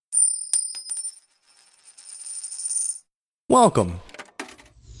Welcome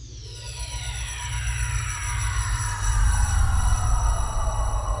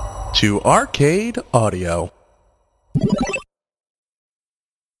to Arcade Audio.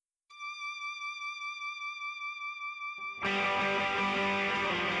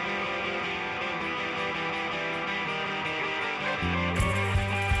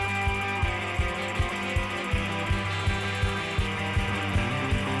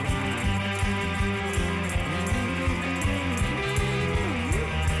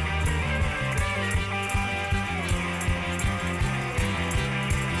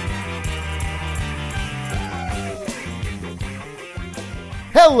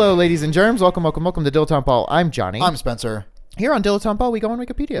 Hello, ladies and germs. Welcome to Dilettante Ball. I'm Johnny. I'm Spencer. Here on Dilettante Ball, we go on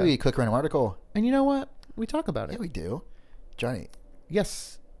Wikipedia. We click random article. And you know what? We talk about it. Yeah, we do. Johnny,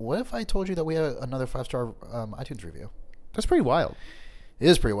 Yes. what if I told you that we have another 5-star iTunes review? That's pretty wild. It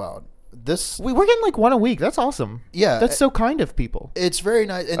is pretty wild. We're getting like one a week. That's awesome. Yeah. That's so kind of people. It's very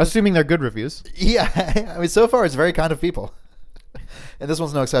nice. And Assuming they're good reviews. yeah. I mean, so far, it's very kind of people. And this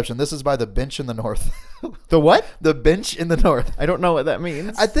one's no exception. This is by The Bench in the North. The what? The Bench in the North. I don't know what that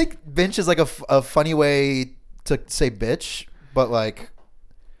means. I think bench is like a funny way to say bitch, but like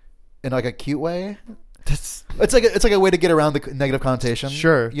in like a cute way. That's It's like a way to get around the negative connotation.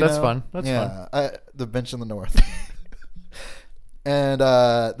 Sure, you that's know? fun. That's fun. The Bench in the North. And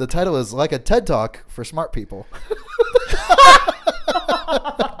the title is Like a TED Talk for Smart People.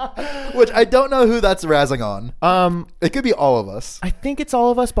 Which I don't know who that's razzing on. It could be all of us. I think it's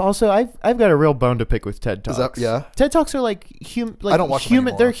all of us, but also I've got a real bone to pick with TED Talks. Is that, yeah? TED Talks are like human. Like I don't watch them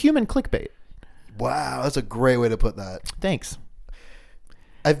human. anymore. They're human clickbait. Wow, that's a great way to put that. Thanks.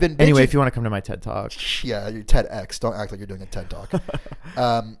 I've been Anyway, binging- if you want to come to my TED Talk, yeah, your TEDx. Don't act like you're doing a TED Talk.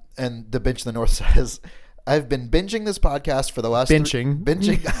 And the Bench in the North says, I've been binging this podcast for the last Benching.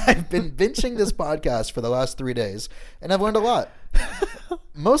 I've been binging this podcast for the last 3 days, and I've learned a lot.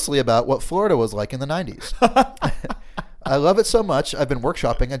 Mostly about what Florida was like in the 90s. I love it so much, I've been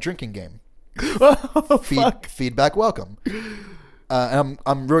workshopping a drinking game. Feedback welcome. And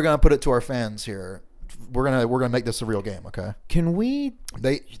I'm really gonna put it to our fans here. We're gonna make this a real game, okay? Can we?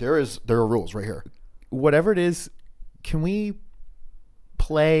 There are rules right here. Whatever it is, can we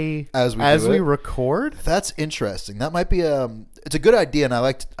play As we record? That's interesting. That might be it's a good idea, and I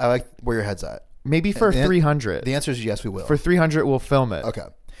like where your head's at. Maybe for 300. The answer is yes, we will. For 300, we'll film it. Okay.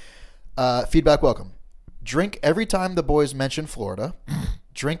 Feedback welcome. Drink every time the boys mention Florida.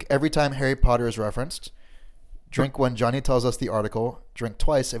 Drink every time Harry Potter is referenced. Drink when Johnny tells us the article. Drink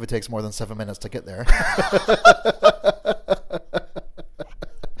twice if it takes more than 7 minutes to get there.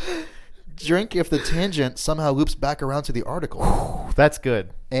 Drink if the tangent somehow loops back around to the article. That's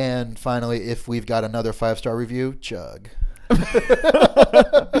good. And finally, if we've got another 5-star review, chug.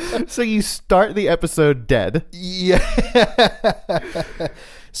 So you start the episode dead. Yeah.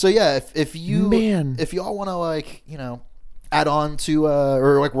 So yeah, if you all want to like, add on to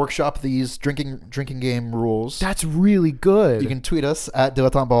or like workshop these drinking game rules, That's really good. you can tweet us at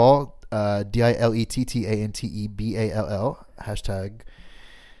Dilettante Ball, DilettanteBall, hashtag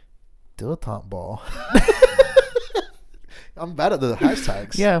Dilettante Ball. I'm bad at the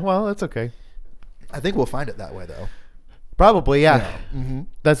hashtags. Yeah, well, that's okay. I think we'll find it that way though. Probably, yeah. Mm-hmm.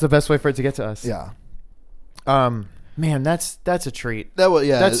 That's the best way for it to get to us. Yeah. Man, that's a treat.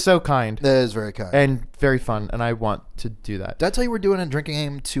 Yeah. That's so kind That is very kind. and very fun, and I want to do that. Did I tell you we're doing a drinking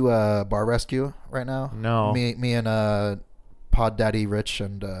game to Bar Rescue right now? No. Me and Pod Daddy Rich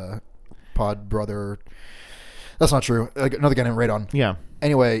and Pod Brother. That's not true. Another guy named Radon. Yeah.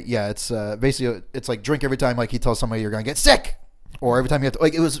 Anyway, yeah, it's basically it's like drink every time like he tells somebody you're gonna get sick, or every time you have to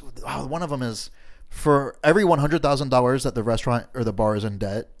like it was. One of them is for every $100,000 that the restaurant or the bar is in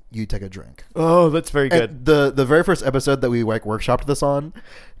debt, you take a drink. Oh, that's very good. And the very first episode that we like workshopped this on,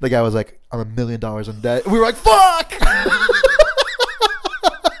 the guy was like, "I'm $1 million in debt." We were like, "Fuck!"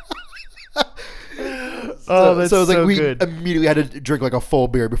 Oh, that's so it was like so we good. immediately had to drink like a full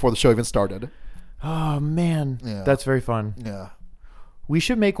beer before the show even started. Oh, man. Yeah. That's very fun. Yeah. We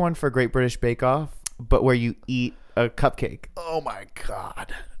should make one for Great British Bake Off, but where you eat a cupcake. Oh my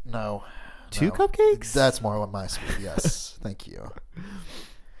god. No. Two No. cupcakes? That's more what my speed. Yes. Thank you.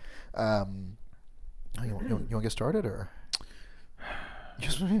 You want to get started or you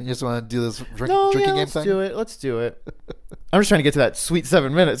just want to do this drinking game let's thing? do it. Let's do it. I'm just trying to get to that sweet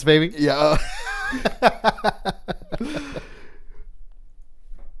 7 minutes, baby. Yeah.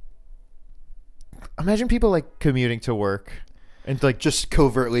 Imagine people like commuting to work and like Just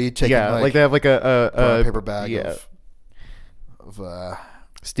covertly taking like they have like a brown paper bag yeah. of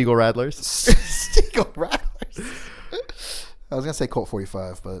Stiegel Radlers. Stiegel Rattlers. I was gonna say Colt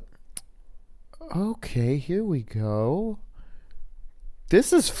 45, but Okay, here we go.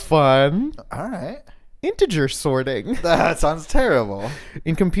 This is fun. All right. Integer sorting. That sounds terrible.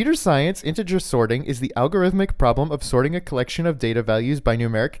 In computer science, integer sorting is the algorithmic problem of sorting a collection of data values by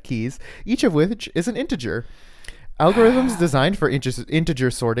numeric keys, each of which is an integer. Algorithms designed for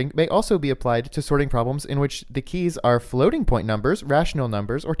integer sorting may also be applied to sorting problems in which the keys are floating point numbers, rational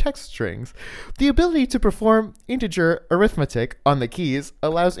numbers, or text strings. The ability to perform integer arithmetic on the keys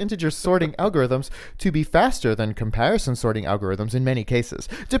allows integer sorting algorithms to be faster than comparison sorting algorithms in many cases,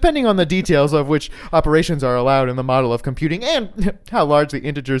 depending on the details of which operations are allowed in the model of computing and how large the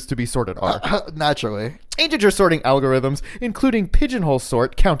integers to be sorted are. Naturally. Integer sorting algorithms, including pigeonhole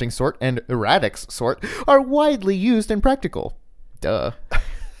sort, counting sort, and radix sort, are widely used and practical. Duh.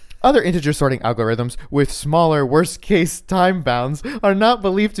 Other integer sorting algorithms with smaller worst-case time bounds are not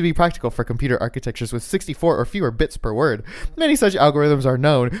believed to be practical for computer architectures with 64 or fewer bits per word. Many such algorithms are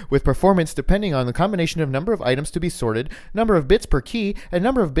known, with performance depending on the combination of number of items to be sorted, number of bits per key, and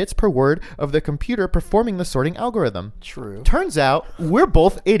number of bits per word of the computer performing the sorting algorithm. True. Turns out, we're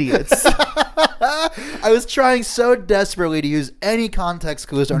both idiots. I was trying so desperately to use any context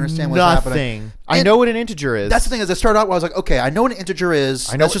clues to understand what's happening. I know what an integer is. That's the thing. As I started out, I was like, okay, I know what an integer is.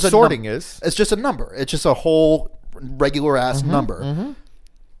 I know That's what just sorting is. It's just a number. It's just a whole regular ass number.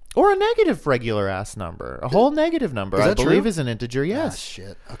 Or a negative regular ass number. A whole negative number, Is I that believe, true? is an integer, Ah, yes.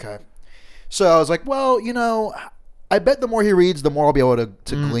 shit. Okay. So I was like, well, I bet the more he reads, the more I'll be able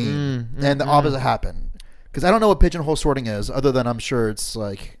to glean. And the opposite happened. Because I don't know what pigeonhole sorting is, other than I'm sure it's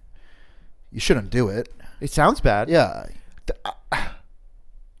like, you shouldn't do it. It sounds bad. Yeah.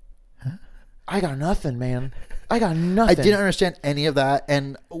 I got nothing, man. I got I nothing. didn't understand any of that.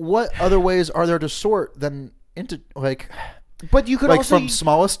 And what other ways are there to sort than into But you could like also from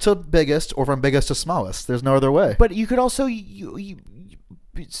smallest to biggest or from biggest to smallest? There's no other way. But you could also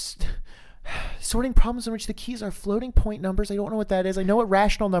sorting problems in which the keys are floating point numbers. I don't know what that is. I know what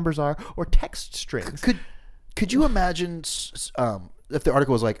rational numbers are, or text strings. Could you imagine if the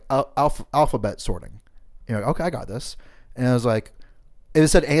article was like alphabet sorting? You're like, okay, I got this. And it was like, it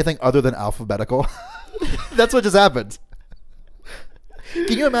said anything other than alphabetical. That's what just happened.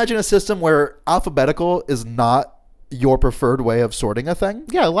 Can you imagine a system where alphabetical is not your preferred way of sorting a thing?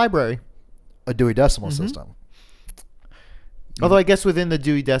 Yeah, library. A Dewey Decimal System. Although I guess within the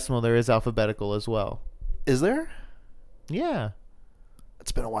Dewey Decimal there is alphabetical as well. Is there? Yeah.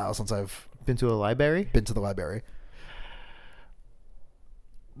 It's been a while since I've Been to a library? been to the library.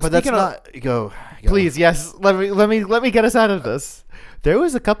 But that's Speaking of- not go. Please, yes. Let me get us out of this. There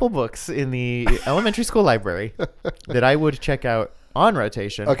was a couple books in the elementary school library that I would check out on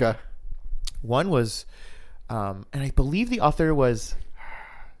rotation. Okay. One was, and I believe the author was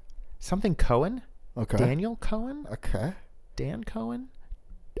something Cohen. Okay. Daniel Cohen. Okay. Dan Cohen.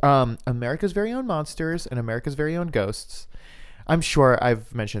 America's Very Own Monsters and America's Very Own Ghosts. I'm sure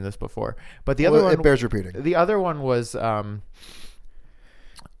I've mentioned this before, but the other one, it bears repeating. the other one was I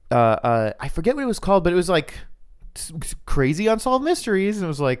forget what it was called, but it was like crazy unsolved mysteries, and it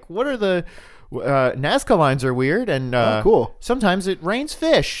was like, what are the Nazca lines are weird, and cool. Sometimes it rains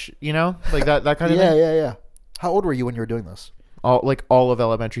fish, like that kind of Yeah, thing. yeah. How old were you when you were doing this? All of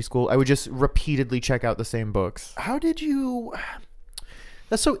elementary school, I would just repeatedly check out the same books. How did you?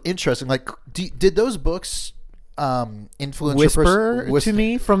 That's so interesting. Like, did those books influence Whisper your to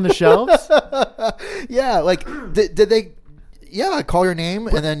me from the shelves. Yeah, like did they? Yeah, call your name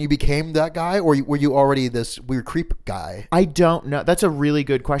and then you became that guy, or were you already this weird creep guy? I don't know. That's a really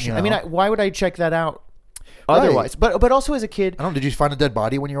good question. You I mean, know? why would I check that out otherwise? But also as a kid, I don't know. Did you find a dead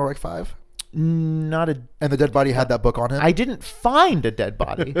body when you were like 5? not a. And the dead body had that book on him? I didn't find a dead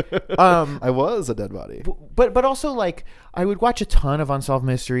body. I was a dead body. But also like I would watch a ton of unsolved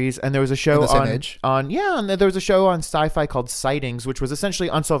mysteries, and there was a show In the same age? and there was a show on Sci-Fi called Sightings, which was essentially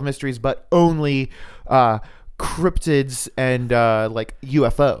unsolved mysteries, but only cryptids and like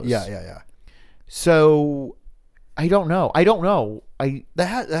UFOs. Yeah. So I don't know. That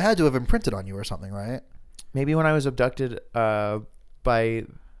had to have imprinted on you or something, right? Maybe when I was abducted by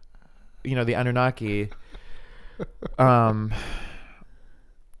the Anunnaki,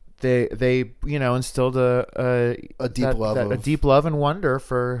 they instilled a deep love and wonder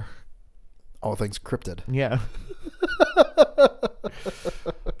for all things cryptid. yeah.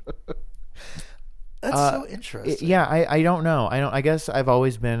 That's so interesting. I don't know. I guess I've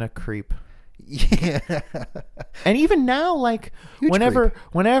always been a creep. Yeah. And even now, like Huge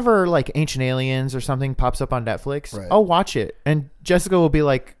whenever like Ancient Aliens or something pops up on Netflix, Right. I'll watch it, and Jessica will be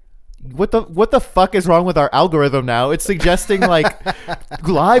like, "What the fuck is wrong with our algorithm now? It's suggesting like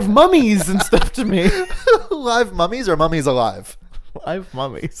live mummies and stuff to me." Live mummies or mummies alive? Live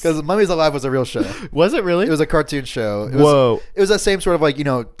Mummies. Because Mummies Alive was a real show. Was it really? It was a cartoon show. It Whoa. Was, it was that same sort of like, Teenage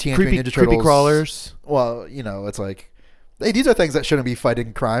Mutant Ninja Turtles. Creepy crawlers. Well, it's like, hey, these are things that shouldn't be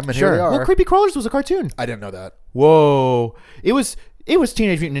fighting crime, and here we are. Well, Creepy Crawlers was a cartoon. I didn't know that. Whoa. It was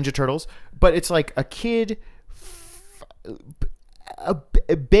Teenage Mutant Ninja Turtles, but it's like a kid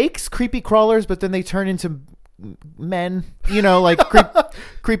bakes creepy crawlers, but then they turn into men, like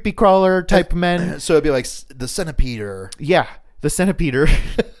creepy crawler type men. So it'd be like the centipede. Yeah, the centipede.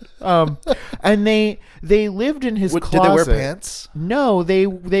 And they lived in his closet. Did they wear pants? No, they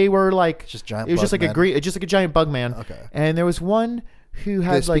were like just giant. It was just like men. just like a giant bug man. Okay. And there was one who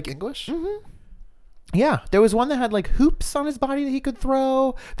had Did they like speak English. Mm-hmm. Yeah, there was one that had like hoops on his body that he could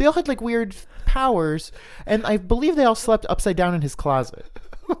throw. They all had like weird powers, and I believe they all slept upside down in his closet.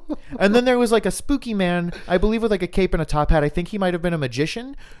 And then there was like a spooky man, I believe, with like a cape and a top hat. I think he might have been a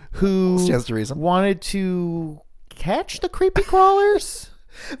magician who Stands to reason. wanted to catch the creepy crawlers.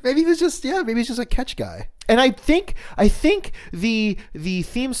 Maybe he's just a catch guy. And I think the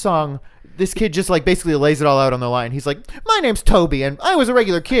theme song, this kid just like basically lays it all out on the line. He's like, my name's Toby, and I was a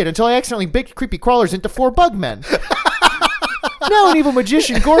regular kid until I accidentally baked creepy crawlers into 4 bug men. Now an evil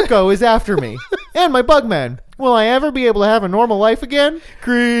magician, Gorko, is after me. And my bug men. Will I ever be able to have a normal life again?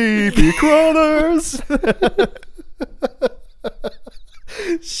 Creepy crawlers.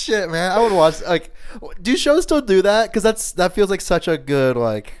 Shit, man. I would watch, like, do shows still do that? Because that feels like such a good,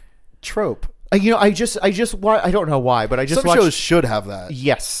 like, trope. I don't know why, but I just Some watched. shows should have that.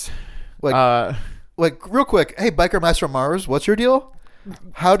 Yes. Like, real quick. Hey, Biker Mice from Mars, what's your deal?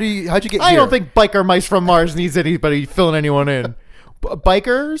 How'd you get here? I don't think Biker Mice from Mars needs anybody filling anyone in.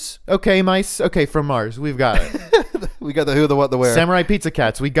 Bikers? Okay, mice. Okay, from Mars. We've got it. We got the who, the what, the where. Samurai Pizza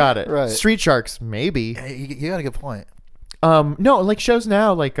Cats. We got it. Right. Street Sharks. Maybe. Hey, you got a good point. No, like shows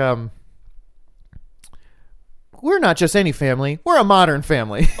now, like, we're not just any family. We're a modern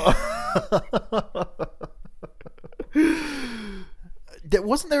family.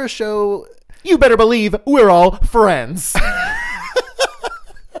 Wasn't there a show? You better believe we're all friends.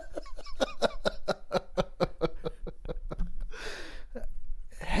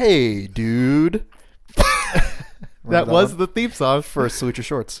 Hey, dude. That was the theme song for Salute Your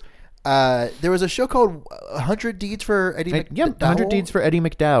Shorts. There was a show called 100 Deeds for Eddie McDowell. Yeah, 100 Deeds for Eddie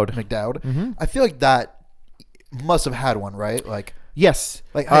McDowd. Mm-hmm. I feel like that must have had one, right? Like, yes.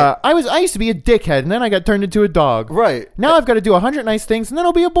 Like, hey, I used to be a dickhead, and then I got turned into a dog. Right. Now I've got to do 100 nice things, and then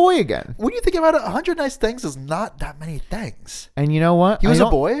I'll be a boy again. When you think about it, 100 nice things is not that many things. And you know what? He was a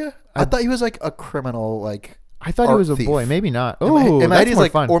boy? I thought he was like a criminal, like, I thought he was a thief. boy. Maybe not. Oh, that's more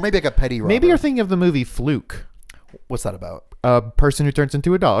like, fun. Or maybe like a petty robber. Maybe you're thinking of the movie Fluke. What's that about? A person who turns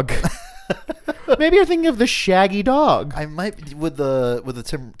into a dog. Maybe you're thinking of the Shaggy Dog. I might be with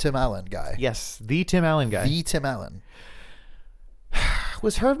the Tim Allen guy. Yes, the Tim Allen guy. The Tim Allen.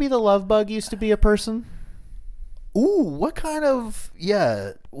 Was Herbie the Love Bug used to be a person? Ooh, what kind of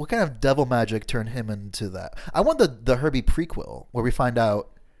devil magic turned him into that? I want the Herbie prequel where we find out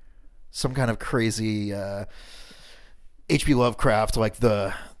some kind of crazy H.P. Lovecraft, like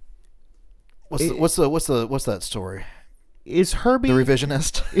what's that story? Is Herbie The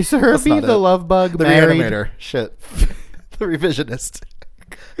Revisionist? Is Herbie the Love Bug the married? Reanimator? Shit, The Revisionist.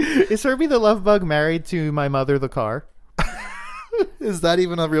 Is Herbie the Love Bug married to my mother the car? Is that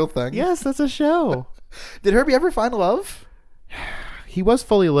even a real thing? Yes, that's a show. Did Herbie ever find love? He was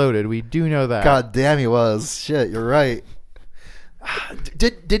fully loaded. We do know that. God damn, he was. Shit, you're right.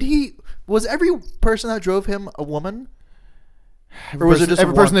 Did he? Was every person that drove him a woman? Or was it just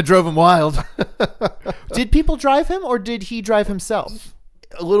every person that drove him wild? Did people drive him, or did he drive himself?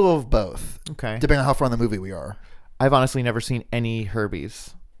 A little of both. Okay. Depending on how far in the movie we are. I've honestly never seen any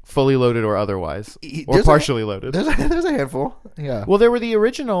Herbies, fully loaded or otherwise, or There's partially loaded. There's a handful. Yeah. Well, there were the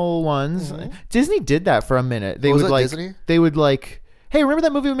original ones. Mm-hmm. Disney did that for a minute. They Was would it like. Disney? They would like. Hey, remember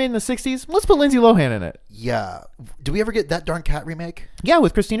that movie we made in the '60s? Let's put Lindsay Lohan in it. Yeah. Do we ever get That Darn Cat remake? Yeah,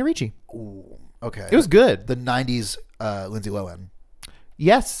 with Christina Ricci. Ooh, okay. It was good. The '90s Lindsay Lohan.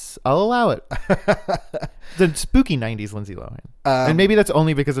 Yes, I'll allow it. The spooky '90s Lindsay Lohan, and maybe that's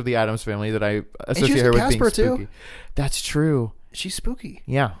only because of the Addams Family that I associate her with Casper being spooky. too? That's true. She's spooky.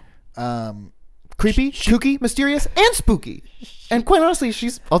 Yeah. Creepy, kooky, mysterious, and spooky. And quite honestly,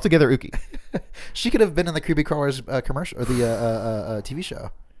 she's altogether ooky. She could have been in the Creepy Crawlers commercial or the TV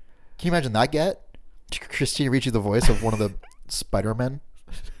show. Can you imagine that? Christina Ricci, the voice of one of the Spider-Men.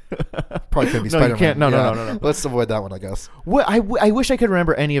 Probably couldn't be No, Spider-Man. you can't. No. Let's avoid that one, I guess. What I wish I could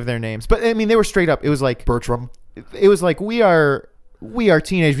remember any of their names, but I mean they were straight up. It was like Bertram. It was like we are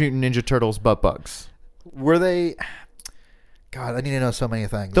Teenage Mutant Ninja Turtles butt bugs. Were they? God, I need to know so many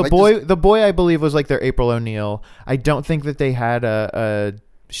things. The boy, I believe, was like their April O'Neil. I don't think that they had a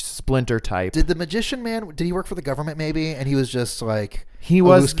Splinter type. Did the magician man? Did he work for the government maybe? And he was just like he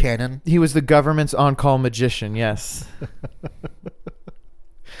was loose cannon. He was the government's on-call magician. Yes.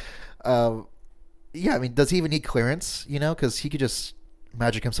 Yeah, I mean, does he even need clearance? You know, because he could just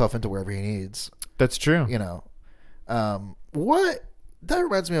magic himself into wherever he needs. That's true. You know, what? That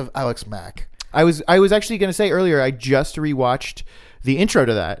reminds me of Alex Mack. I was actually going to say earlier, I just rewatched the intro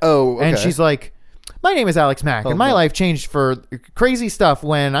to that. Oh, okay. And she's like, my name is Alex Mack, and my life changed for crazy stuff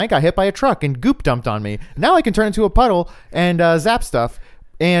when I got hit by a truck and goop dumped on me. Now I can turn into a puddle and zap stuff.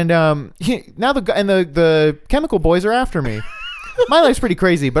 And now the chemical boys are after me. My life's pretty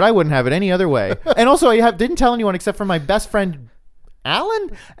crazy, but I wouldn't have it any other way. And also, I didn't tell anyone except for my best friend,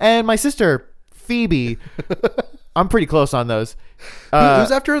 Alan, and my sister, Phoebe. I'm pretty close on those.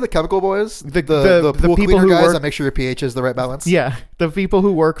 Who's after the chemical boys? The pool people cleaner who guys work, that make sure your pH is the right balance? Yeah, the people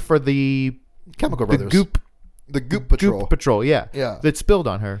who work for the chemical brothers. The Goop Patrol. Goop Patrol, yeah. Yeah. That spilled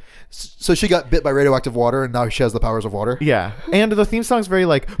on her. So she got bit by radioactive water, and now she has the powers of water? Yeah. And the theme song's very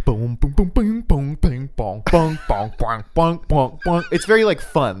like boom, boom, boom, boom, boom, bing, bong, bong, bong, bong, bong, bong, bong. It's very like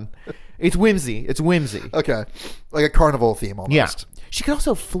fun. It's whimsy. Okay. Like a carnival theme almost. Yeah. She could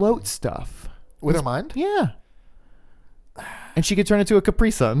also float stuff. With her mind? Yeah. And she could turn into a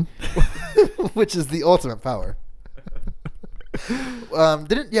Capri Sun. Which is the ultimate power.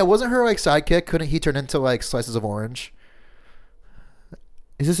 Wasn't her like sidekick? Couldn't he turn into like slices of orange?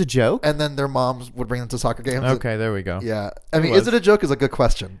 Is this a joke? And then their moms would bring them to soccer games. Okay, there we go. Yeah, I mean, is it a joke? Is a good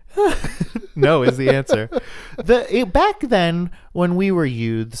question. No, is the answer. Back then when we were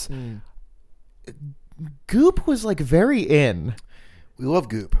youths, Goop was like very in. We love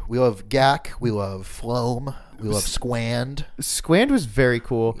Goop. We love Gak. We love Floam. We love Squand. Squand was very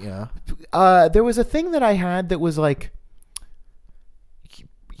cool. Yeah. There was a thing that I had that was like,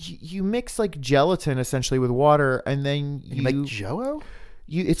 you mix like gelatin essentially with water, and then you make Jell-O?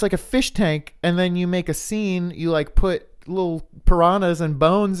 It's like a fish tank, and then you make a scene. You like put little piranhas and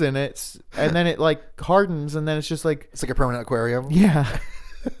bones in it, and then it like hardens, and then it's just like it's like a permanent aquarium. Yeah.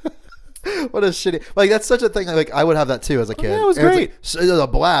 What a shitty, like that's such a thing. Like I would have that too as a kid. Yeah, it was great. It was a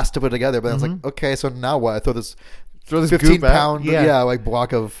blast to put together, but then it's like, okay, so now what? I throw this 15-pound, like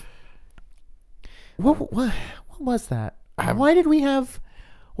block of. What was that?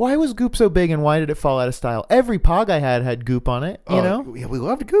 Why was Goop so big, and why did it fall out of style? Every Pog I had Goop on it, you know? Yeah, we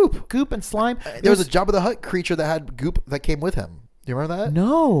loved Goop. Goop and slime. There was a Jabba the Hutt creature that had Goop that came with him. Do you remember that?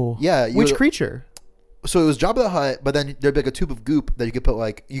 No. Yeah. Which creature? So it was Jabba the Hutt, but then there'd be like a tube of Goop that you could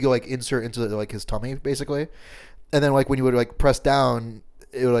put insert into like his tummy, basically. And then like when you would like press down,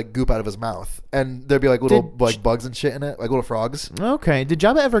 it would like goop out of his mouth. And there'd be like little bugs and shit in it, like little frogs. Okay. Did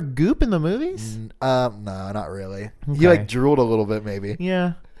Jabba ever goop in the movies? No, not really. Okay. He like drooled a little bit, maybe.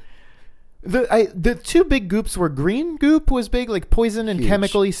 Yeah. The two big goops were green Goop was big, like poison and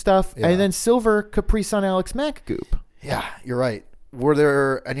chemical-y stuff, and then silver Capri Sun Alex Mack Goop. Yeah, you're right. Were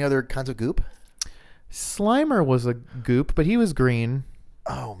there any other kinds of Goop? Slimer was a Goop, but he was green.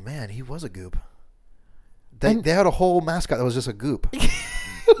 Oh man, he was a Goop. They had a whole mascot that was just a Goop.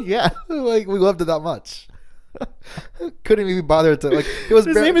 Yeah, like we loved it that much. Couldn't even bother to like. It was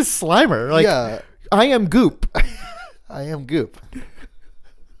his name is Slimer. Like, yeah, I am Goop. I am Goop.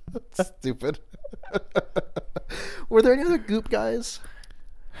 Stupid. Were there any other Goop guys?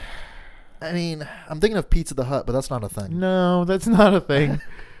 I mean, I'm thinking of Pizza the Hut, but that's not a thing. No, that's not a thing.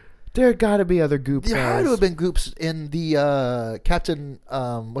 There gotta be other Goop guys. There had to have been Goops in the Captain.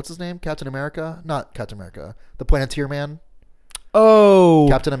 What's his name? Captain America? Not Captain America. The Planeteer Man. Oh,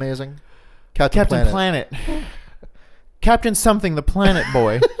 Captain Amazing. Captain Planet. Captain something, the Planet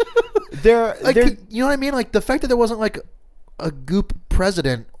Boy. You know what I mean? Like the fact that there wasn't like a Goop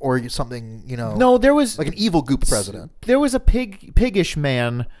president or something, you know. No, there was like an evil Goop president. There was a piggish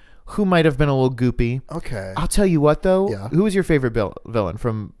man who might have been a little goopy. Okay. I'll tell you what though. Yeah. Who was your favorite villain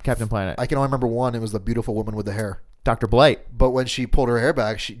from Captain Planet? I can only remember one. It was the beautiful woman with the hair. Dr. Blight. But when she pulled her hair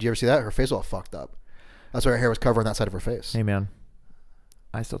back, do you ever see that? Her face was all fucked up. That's why her hair was covering that side of her face. Hey man,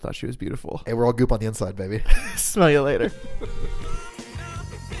 I still thought she was beautiful. Hey, we're all Goop on the inside, baby. Smell you later.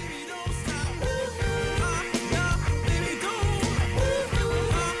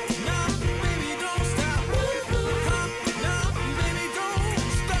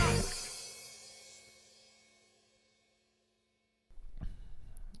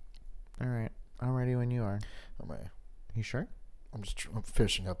 All right. I'm ready when you are. I'm ready. You sure? I'm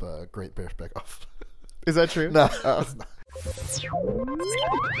finishing up a Great Bear Bake Off. Is that true? No.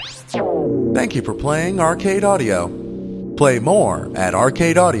 Thank you for playing Arcade Audio. Play more at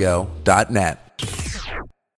arcadeaudio.net.